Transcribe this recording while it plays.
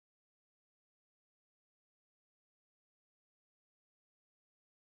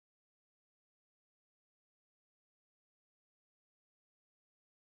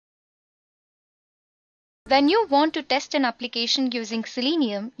When you want to test an application using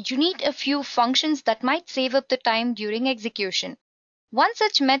Selenium, you need a few functions that might save up the time during execution. One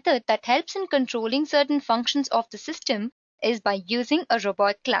such method that helps in controlling certain functions of the system is by using a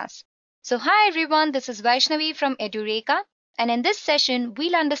robot class. So hi everyone, this is Vaishnavi from Edureka, and in this session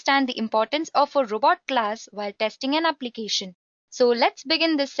we'll understand the importance of a robot class while testing an application. So let's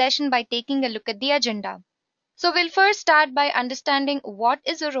begin this session by taking a look at the agenda. So we'll first start by understanding what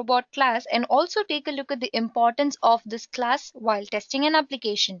is a robot class and also take a look at the importance of this class while testing an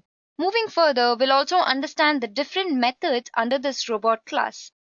application. Moving further, we'll also understand the different methods under this robot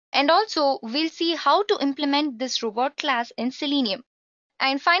class. And also, we'll see how to implement this robot class in Selenium.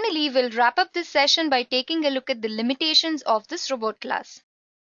 And finally, we'll wrap up this session by taking a look at the limitations of this robot class.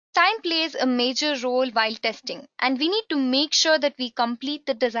 Time plays a major role while testing, and we need to make sure that we complete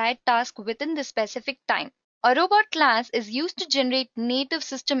the desired task within the specific time. A robot class is used to generate native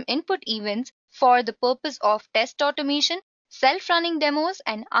system input events for the purpose of test automation, self-running demos,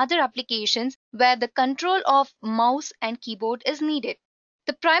 and other applications where the control of mouse and keyboard is needed.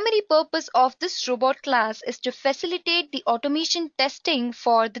 The primary purpose of this robot class is to facilitate the automation testing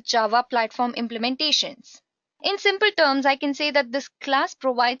for the Java platform implementations. In simple terms, I can say that this class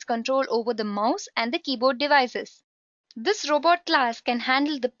provides control over the mouse and the keyboard devices. This robot class can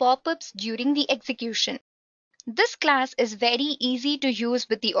handle the pop-ups during the execution. This class is very easy to use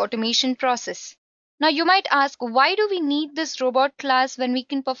with the automation process. Now you might ask, why do we need this robot class when we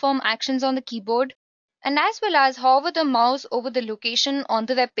can perform actions on the keyboard and as well as hover the mouse over the location on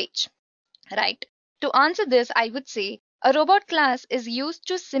the web page? Right. To answer this, I would say a robot class is used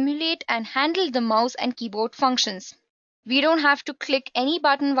to simulate and handle the mouse and keyboard functions. We don't have to click any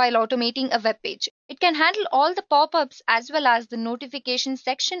button while automating a web page. It can handle all the pop-ups as well as the notification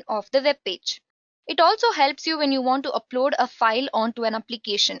section of the web page. It also helps you when you want to upload a file onto an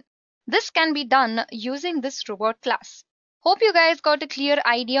application. This can be done using this robot class. Hope you guys got a clear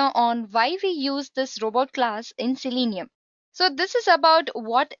idea on why we use this robot class in Selenium. So this is about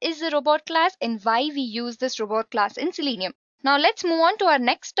what is a robot class and why we use this robot class in Selenium. Now let's move on to our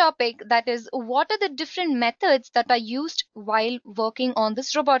next topic, that is what are the different methods that are used while working on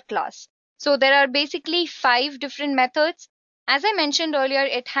this robot class. So there are basically 5 different methods. As I mentioned earlier,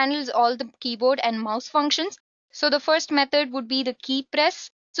 it handles all the keyboard and mouse functions. So the first method would be the key press.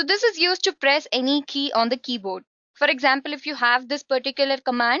 So this is used to press any key on the keyboard. For example, if you have this particular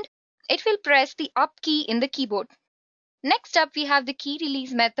command, it will press the up key in the keyboard. Next up, we have the key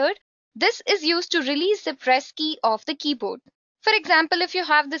release method. This is used to release the press key of the keyboard. For example, if you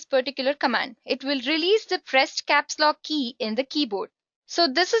have this particular command, it will release the pressed caps lock key in the keyboard. So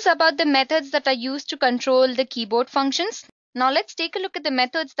this is about the methods that are used to control the keyboard functions. Now let's take a look at the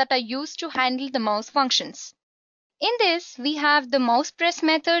methods that are used to handle the mouse functions. In this, we have the mouse press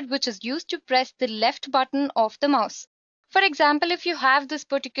method, which is used to press the left button of the mouse. For example, if you have this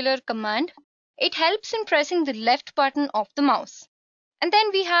particular command, it helps in pressing the left button of the mouse. And then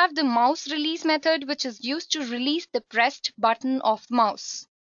we have the mouse release method, which is used to release the pressed button of the mouse.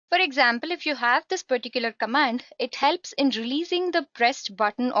 For example, if you have this particular command, it helps in releasing the pressed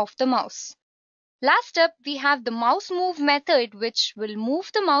button of the mouse. Last up, we have the mouse move method, which will move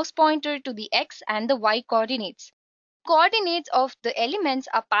the mouse pointer to the X and the Y coordinates. Coordinates of the elements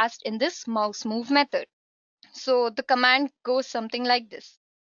are passed in this mouse move method. So the command goes something like this.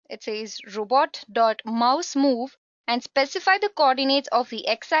 It says robot.mouseMove and specify the coordinates of the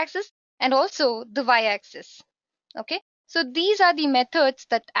x-axis and also the y-axis. Okay, so these are the methods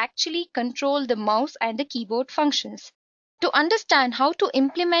that actually control the mouse and the keyboard functions. To understand how to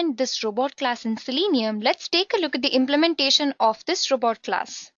implement this robot class in Selenium, let's take a look at the implementation of this robot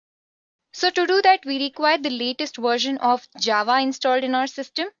class. So to do that, we require the latest version of Java installed in our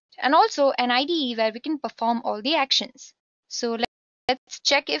system and also an IDE where we can perform all the actions. So let's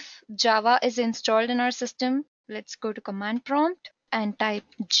check if Java is installed in our system. Let's go to command prompt and type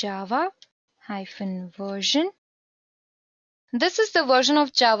java-version. This is the version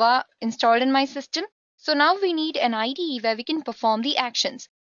of Java installed in my system. So now we need an IDE where we can perform the actions.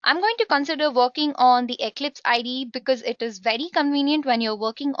 I'm going to consider working on the Eclipse IDE because it is very convenient when you're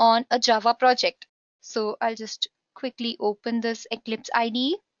working on a Java project. So I'll just quickly open this Eclipse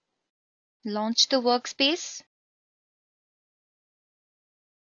IDE, launch the workspace.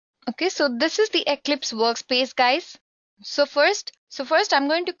 Okay, so this is the Eclipse workspace, guys. So first I'm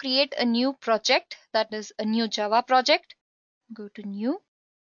going to create a new project, that is a new Java project. Go to new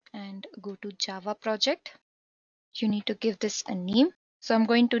and go to Java project. You need to give this a name. So I'm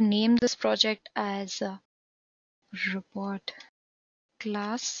going to name this project as robot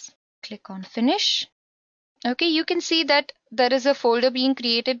class. Click on finish. Okay, you can see that there is a folder being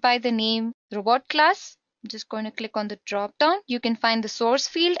created by the name robot class. I'm just going to click on the drop down. You can find the source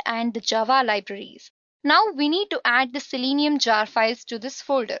field and the Java libraries. Now we need to add the Selenium jar files to this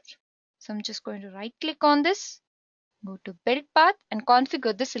folder. So I'm just going to right click on this, go to build path and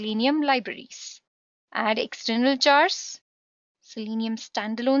configure the Selenium libraries. Add external jars, Selenium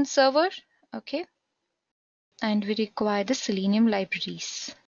standalone server, okay. And we require the Selenium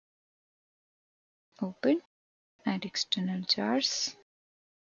libraries. Open, add external jars,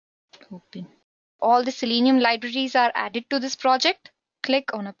 open. All the Selenium libraries are added to this project.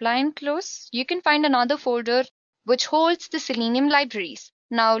 Click on apply and close. You can find another folder which holds the Selenium libraries.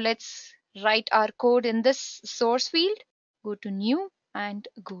 Now let's write our code in this source field. Go to new and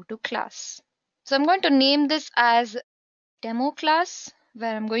go to class. So I'm going to name this as demo class,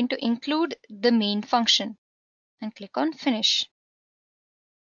 where I'm going to include the main function, and click on finish.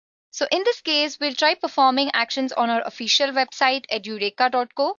 So in this case, we'll try performing actions on our official website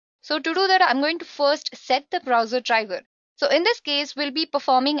edureka.co. So to do that, I'm going to first set the browser driver. So in this case, we'll be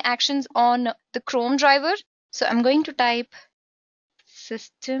performing actions on the Chrome driver. So I'm going to type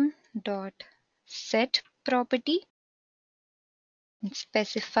system.set property and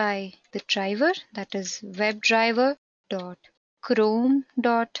specify the driver, that is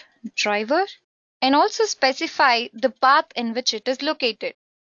webdriver.chrome.driver, and also specify the path in which it is located.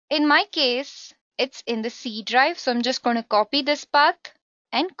 In my case, it's in the C drive. So I'm just going to copy this path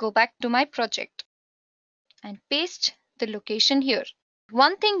and go back to my project and paste the location here.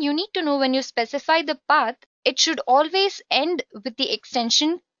 One thing you need to know when you specify the path, it should always end with the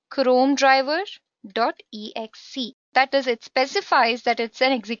extension Chrome driver.exe. That is, it specifies that it's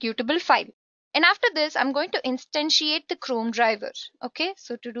an executable file. And after this, I'm going to instantiate the Chrome driver. Okay,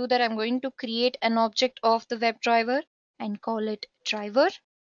 so to do that, I'm going to create an object of the WebDriver and call it driver,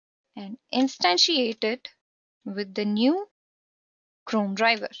 and instantiate it with the new Chrome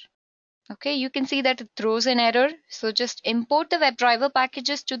driver. Okay, you can see that it throws an error. So just import the WebDriver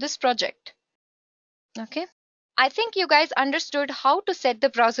packages to this project. Okay, I think you guys understood how to set the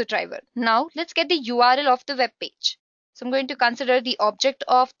browser driver. Now let's get the URL of the web page. So I'm going to consider the object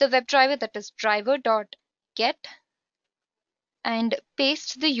of the WebDriver, that is driver.get, and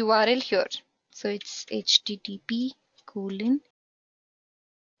paste the URL here. So it's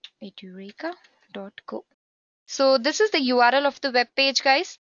http://edureka.co. So this is the URL of the web page,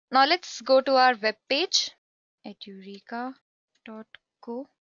 guys. Now let's go to our web page, edureka.co.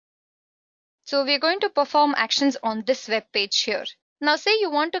 So we're going to perform actions on this web page here. Now say you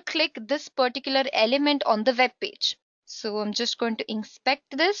want to click this particular element on the web page. So I'm just going to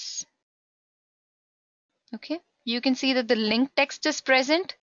inspect this. Okay, you can see that the link text is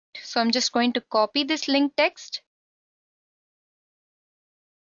present. So I'm just going to copy this link text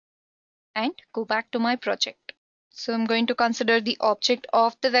and go back to my project. So I'm going to consider the object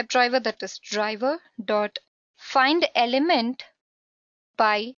of the WebDriver, that is driver.findElement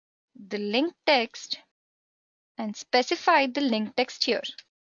by the link text, and specify the link text here.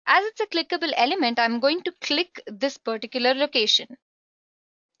 As it's a clickable element, I'm going to click this particular location.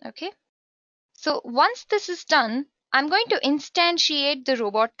 Okay. So once this is done, I'm going to instantiate the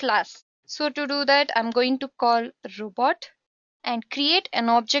robot class. So to do that, I'm going to call robot and create an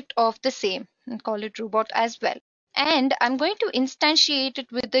object of the same and call it robot as well. And I'm going to instantiate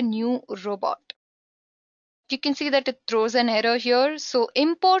it with the new robot. You can see that it throws an error here. So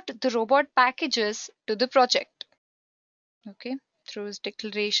import the robot packages to the project. Okay, throws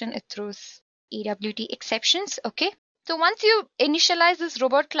declaration, it throws AWT exceptions. Okay, so once you initialize this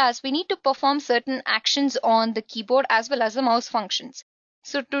robot class, we need to perform certain actions on the keyboard as well as the mouse functions.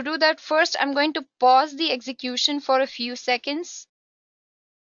 So to do that, first I'm going to pause the execution for a few seconds.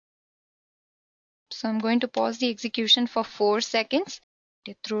 So I'm going to pause the execution for 4 seconds.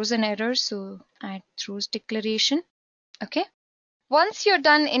 It throws an error, so add throws declaration. Okay. Once you're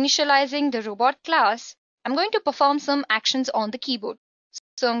done initializing the robot class, I'm going to perform some actions on the keyboard.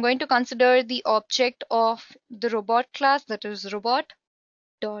 So I'm going to consider the object of the robot class, that is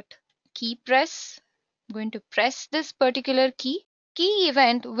robot.keyPress. I'm going to press this particular key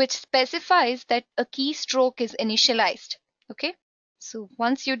event which specifies that a keystroke is initialized. Okay. So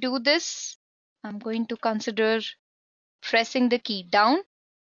once you do this, I'm going to consider pressing the key down,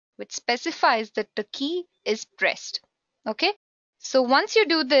 which specifies that the key is pressed. Okay. So once you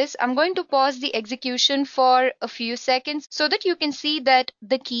do this, I'm going to pause the execution for a few seconds so that you can see that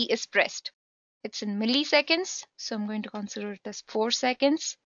the key is pressed. It's in milliseconds, so I'm going to consider it as 4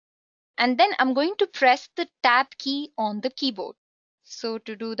 seconds. And then I'm going to press the tab key on the keyboard. So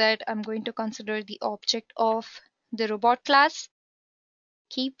to do that, I'm going to consider the object of the robot class,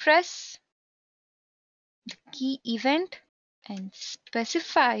 key press, the key event, and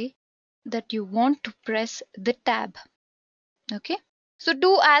specify that you want to press the tab. Okay. So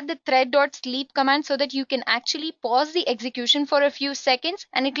do add the thread.sleep command so that you can actually pause the execution for a few seconds,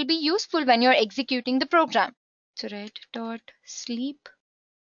 and it will be useful when you're executing the program. Thread.sleep.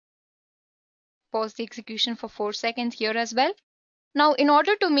 Pause the execution for 4 seconds here as well. Now, in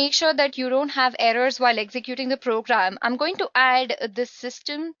order to make sure that you don't have errors while executing the program, I'm going to add the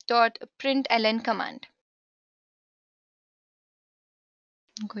system.println command.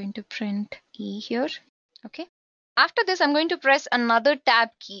 I'm going to print E here. Okay. After this, I'm going to press another tab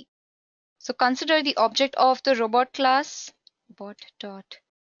key. So consider the object of the robot class,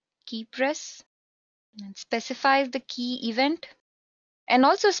 robot.keyPress, and specify the key event, and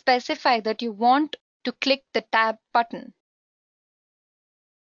also specify that you want to click the tab button.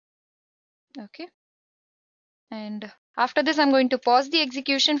 Okay. And after this, I'm going to pause the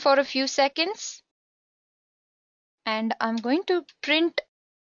execution for a few seconds. And I'm going to print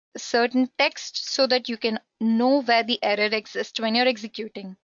certain text so that you can know where the error exists when you're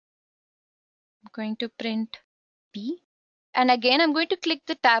executing. I'm going to print B. And again, I'm going to click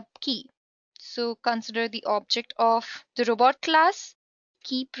the tab key. So consider the object of the robot class,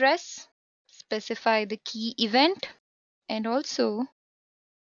 key press, specify the key event, and also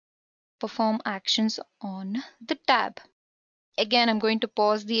perform actions on the tab. Again, I'm going to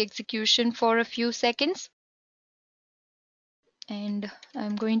pause the execution for a few seconds. And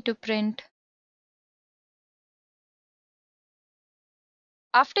I'm going to print.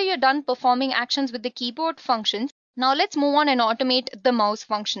 After you're done performing actions with the keyboard functions, now let's move on and automate the mouse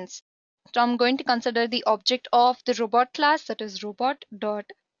functions. So I'm going to consider the object of the robot class, that is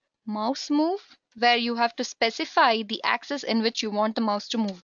robot.mouseMove, where you have to specify the axis in which you want the mouse to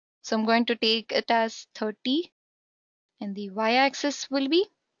move. So I'm going to take it as 30 and the y-axis will be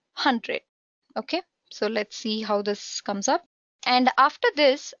 100. Okay, so let's see how this comes up. And after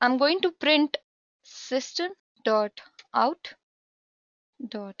this, I'm going to print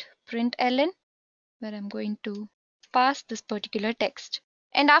system.out.println, where I'm going to pass this particular text.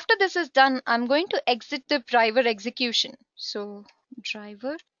 And after this is done, I'm going to exit the driver execution. So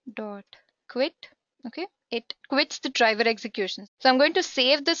driver.quit. Okay, it quits the driver execution. So I'm going to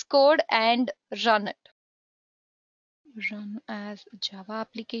save this code and run it. Run as a Java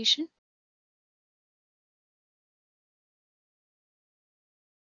application.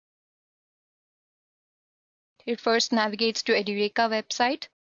 It first navigates to Edureka website,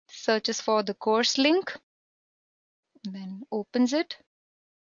 searches for the course link, then opens it.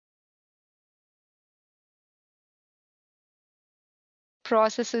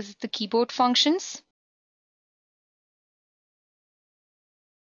 Processes the keyboard functions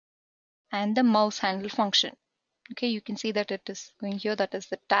and the mouse handle function. Okay, you can see that it is going here, that is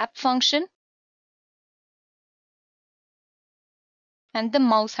the tab function and the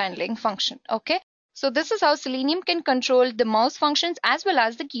mouse handling function. Okay, so this is how Selenium can control the mouse functions as well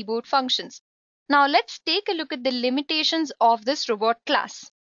as the keyboard functions. Now let's take a look at the limitations of this robot class.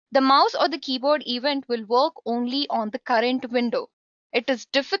 The mouse or the keyboard event will work only on the current window. It is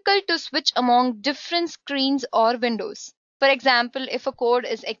difficult to switch among different screens or windows. For example, if a code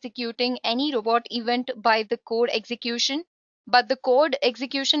is executing any robot event by the code execution, but the code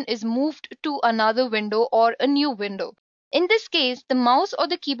execution is moved to another window or a new window. In this case, the mouse or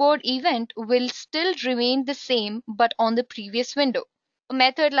the keyboard event will still remain the same but on the previous window. A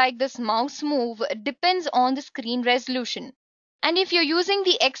method like this mouse move depends on the screen resolution. And if you're using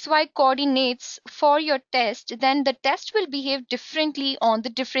the XY coordinates for your test, then the test will behave differently on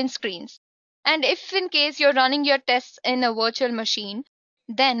the different screens. And if in case you're running your tests in a virtual machine,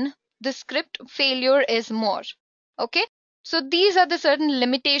 then the script failure is more. Okay, so these are the certain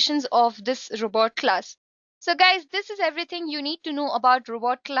limitations of this robot class. So guys, this is everything you need to know about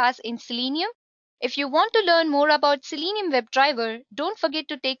robot class in Selenium. If you want to learn more about Selenium WebDriver, don't forget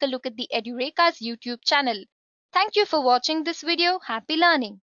to take a look at the Edureka's YouTube channel. Thank you for watching this video. Happy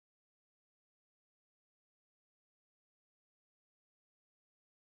learning!